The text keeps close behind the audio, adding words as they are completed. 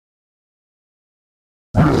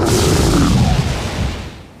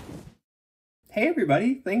Hey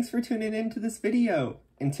everybody, thanks for tuning in to this video.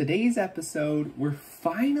 In today's episode, we're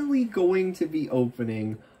finally going to be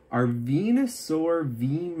opening our Venusaur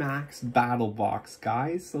VMAX Battle Box,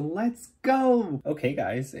 guys, so let's go! Okay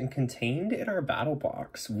guys, and contained in our battle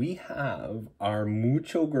box, we have our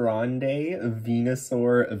Mucho Grande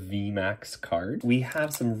Venusaur VMAX card. We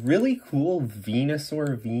have some really cool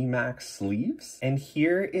Venusaur VMAX sleeves, and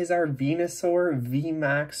here is our Venusaur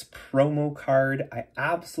VMAX promo card. I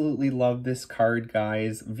absolutely love this card,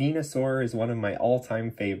 guys. Venusaur is one of my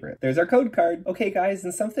all-time favorites. There's our code card. Okay guys,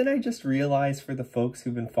 and something I just realized for the folks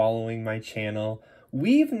who've been following my channel,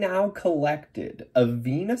 we've now collected a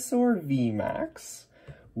Venusaur VMAX.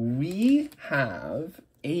 We have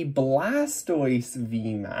a Blastoise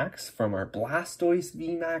VMAX from our Blastoise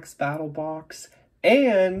VMAX Battle Box,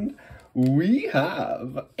 and we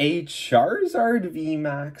have a Charizard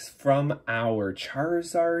VMAX from our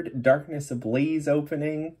Charizard Darkness Ablaze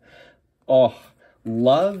opening. Oh,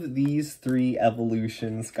 love these three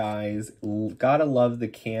evolutions, guys. Gotta love the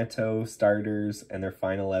Kanto starters and their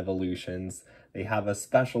final evolutions. They have a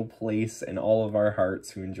special place in all of our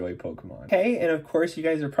hearts who enjoy Pokemon. Okay, and of course you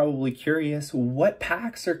guys are probably curious, what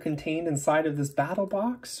packs are contained inside of this battle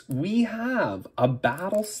box? We have a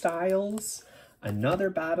Battle Styles, another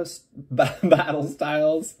Battle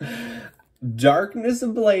Styles, Darkness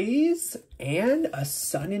Ablaze, and a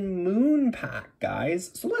Sun and Moon pack,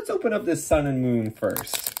 guys. So let's open up this Sun and Moon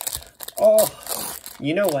first. Oh,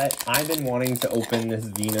 you know what? I've been wanting to open this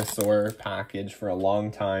Venusaur package for a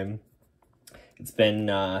long time. It's been,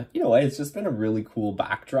 you know, it's just been a really cool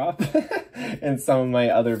backdrop in some of my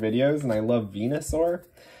other videos, and I love Venusaur.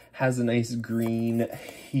 Has a nice green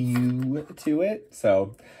hue to it,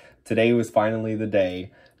 so today was finally the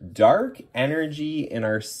day. Dark Energy in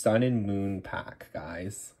our Sun and Moon pack,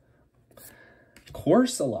 guys.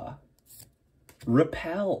 Corsola,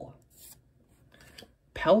 Repel,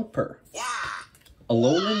 Pelipper,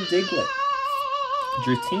 Alolan Diglett,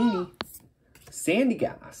 Dratini,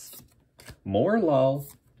 Sandygast,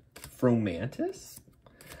 Morlull, Fromantis,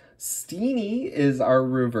 Steenie is our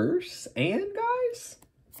reverse, and guys,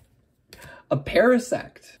 a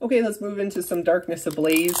Parasect. Okay, let's move into some Darkness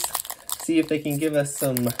Ablaze. See if they can give us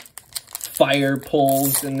some fire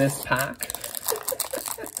pulls in this pack.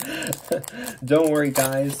 Don't worry,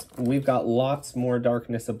 guys. We've got lots more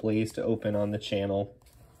Darkness Ablaze to open on the channel.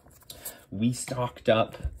 We stocked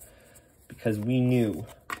up because we knew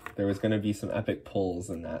there was going to be some epic pulls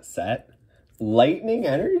in that set. Lightning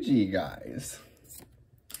Energy, guys.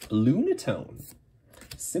 Lunatone.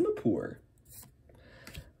 Simipour.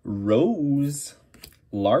 Rose.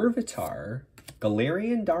 Larvitar.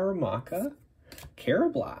 Galarian Darumaka,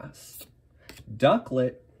 Carablast,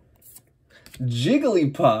 Ducklet,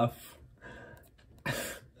 Jigglypuff,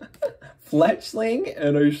 Fletchling,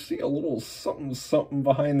 and I see a little something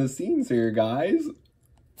behind the scenes here, guys.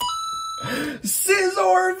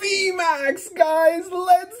 Scizor VMAX, guys,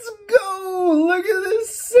 let's go! Look at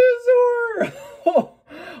this Scizor!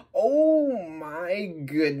 Oh my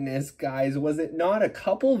goodness, guys. Was it not a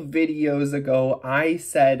couple videos ago I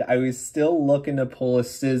said I was still looking to pull a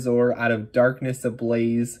Scizor out of Darkness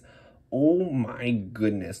Ablaze? Oh my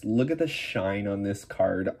goodness. Look at the shine on this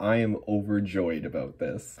card. I am overjoyed about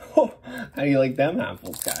this. Oh, how do you like them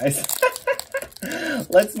apples, guys?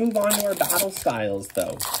 Let's move on to our battle styles,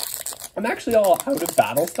 though. I'm actually all out of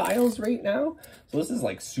battle styles right now, so this is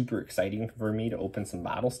like super exciting for me to open some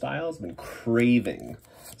battle styles. I've been craving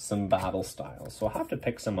some battle styles, so I'll have to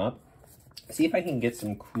pick some up, see if I can get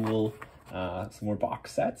some cool some more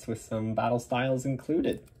box sets with some battle styles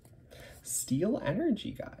included. Steel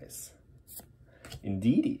Energy, guys.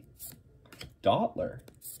 Indeedee, Dottler,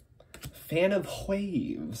 Fan of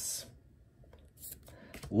Waves,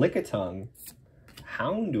 Lickitung,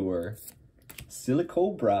 Houndour,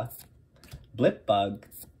 Silicobra, Blipbug,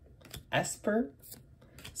 Esper,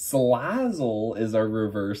 Salazzle is our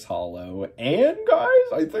reverse holo, and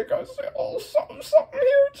guys, I think I saw something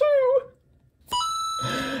here too.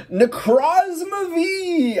 Necrozma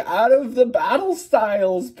V out of the Battle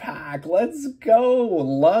Styles pack. Let's go.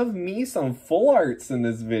 Love me some full arts in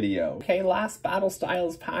this video. Okay, last Battle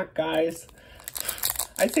Styles pack, guys.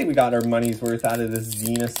 I'd say we got our money's worth out of this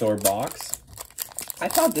Venusaur box. I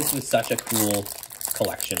thought this was such a cool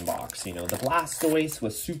collection box. You know, the Blastoise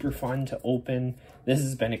was super fun to open. This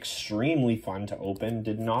has been extremely fun to open.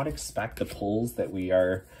 Did not expect the pulls that we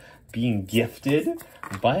are being gifted,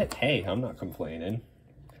 but hey, I'm not complaining.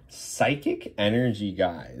 Psychic Energy,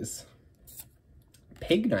 guys.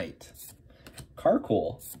 Pignite,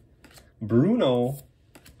 Carkol, Bruno,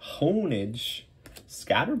 Honedge,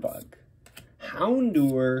 Scatterbug,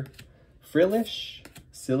 Houndour, Frillish,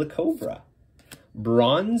 Silicobra,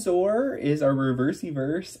 Bronzor is our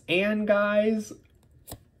reverse-verse, and guys,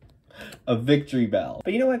 a victory bell.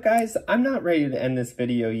 But you know what, guys? I'm not ready to end this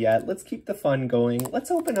video yet. Let's keep the fun going.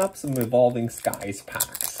 Let's open up some Evolving Skies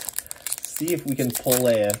packs. See if we can pull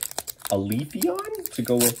a Leafeon to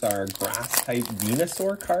go with our grass-type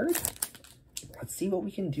Venusaur card. Let's see what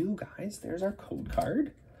we can do, guys. There's our code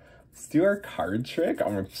card. Let's do our card trick.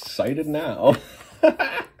 I'm excited now.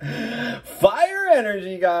 Fire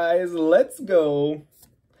energy, guys. Let's go.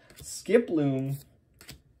 Skiploom,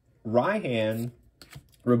 Raihan,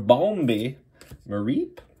 Rabombi,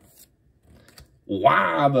 Mareep,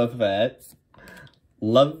 Wobbuffet,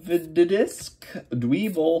 Lovidisk,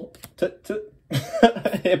 Dweeble,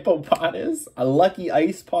 Hippopotas. A Lucky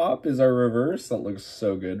Ice Pop is our reverse. That looks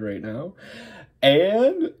so good right now.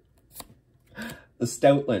 And the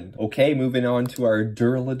Stoutland. Okay, moving on to our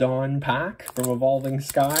Duraludon pack from Evolving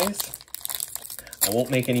Skies. I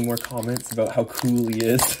won't make any more comments about how cool he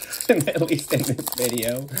is, at least in this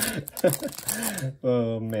video.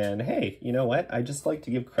 Oh man, hey, you know what? I just like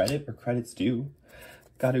to give credit where credit's due.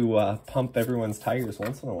 Got to pump everyone's tires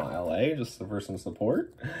once in a while, eh? Just for some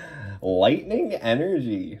support. Lightning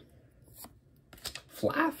Energy.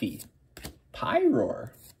 Flaffy.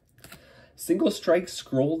 Pyroar. Single Strike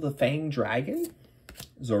Scroll the Fang Dragon.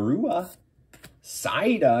 Zorua.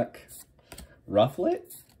 Psyduck.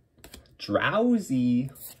 Rufflet.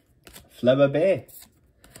 Drowsy. Flabébé.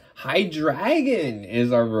 Hydreigon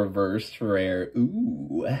is our reverse rare.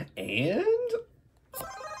 Ooh, and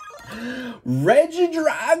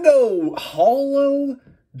Regidrago, Hollow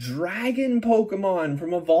Dragon Pokemon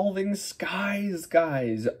from Evolving Skies,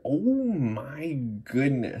 guys. Oh my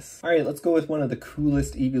goodness. All right, let's go with one of the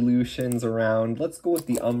coolest evolutions around. Let's go with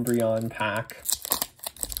the Umbreon pack.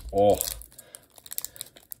 Oh.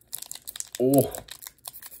 Oh.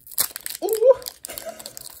 Oh.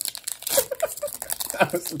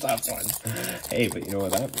 That was a tough one. Hey, but you know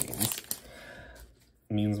what that means?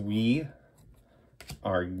 It means we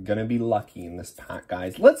are gonna be lucky in this pack,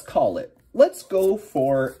 guys. Let's call it. Let's go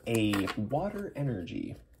for a Water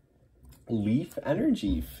Energy. Leaf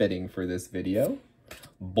Energy fitting for this video.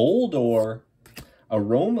 Boldor.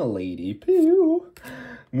 Aroma Lady. Pew.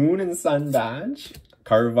 Moon and Sun Badge.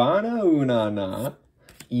 Carvana Unana.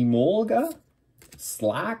 Emolga.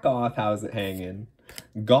 Slack Off, how's it hanging?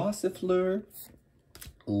 Gossifleur.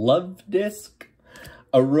 Love Disc.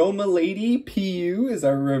 Aroma Lady PU is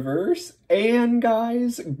our reverse. And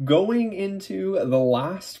guys, going into the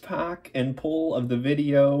last pack and pull of the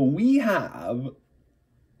video, we have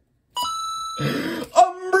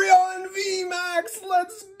Umbreon VMAX.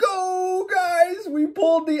 Let's go, guys. We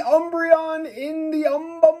pulled the Umbreon in the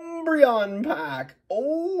Umbreon pack.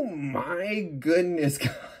 Oh my goodness,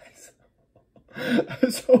 guys.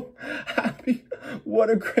 I'm so happy. What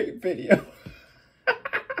a great video.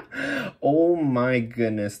 Oh my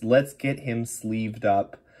goodness, let's get him sleeved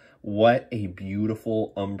up. What a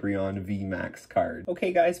beautiful Umbreon VMAX card.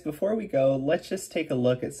 Okay guys, before we go, let's just take a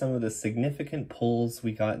look at some of the significant pulls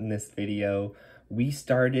we got in this video. We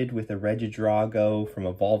started with a Regidrago from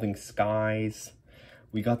Evolving Skies.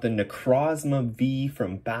 We got the Necrozma V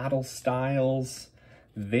from Battle Styles.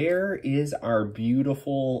 There is our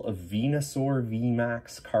beautiful Venusaur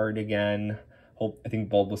VMAX card again. I think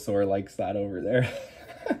Bulbasaur likes that over there.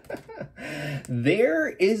 There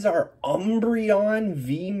is our Umbreon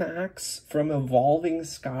VMAX from Evolving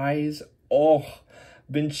Skies. Oh,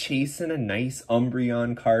 been chasing a nice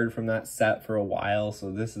Umbreon card from that set for a while,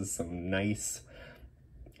 so this is some nice,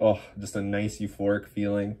 just a nice euphoric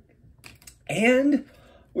feeling. And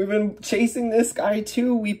we've been chasing this guy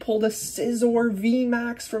too. We pulled a Scizor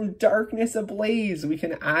VMAX from Darkness Ablaze. We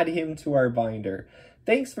can add him to our binder.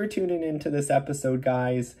 Thanks for tuning into this episode,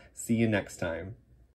 guys. See you next time.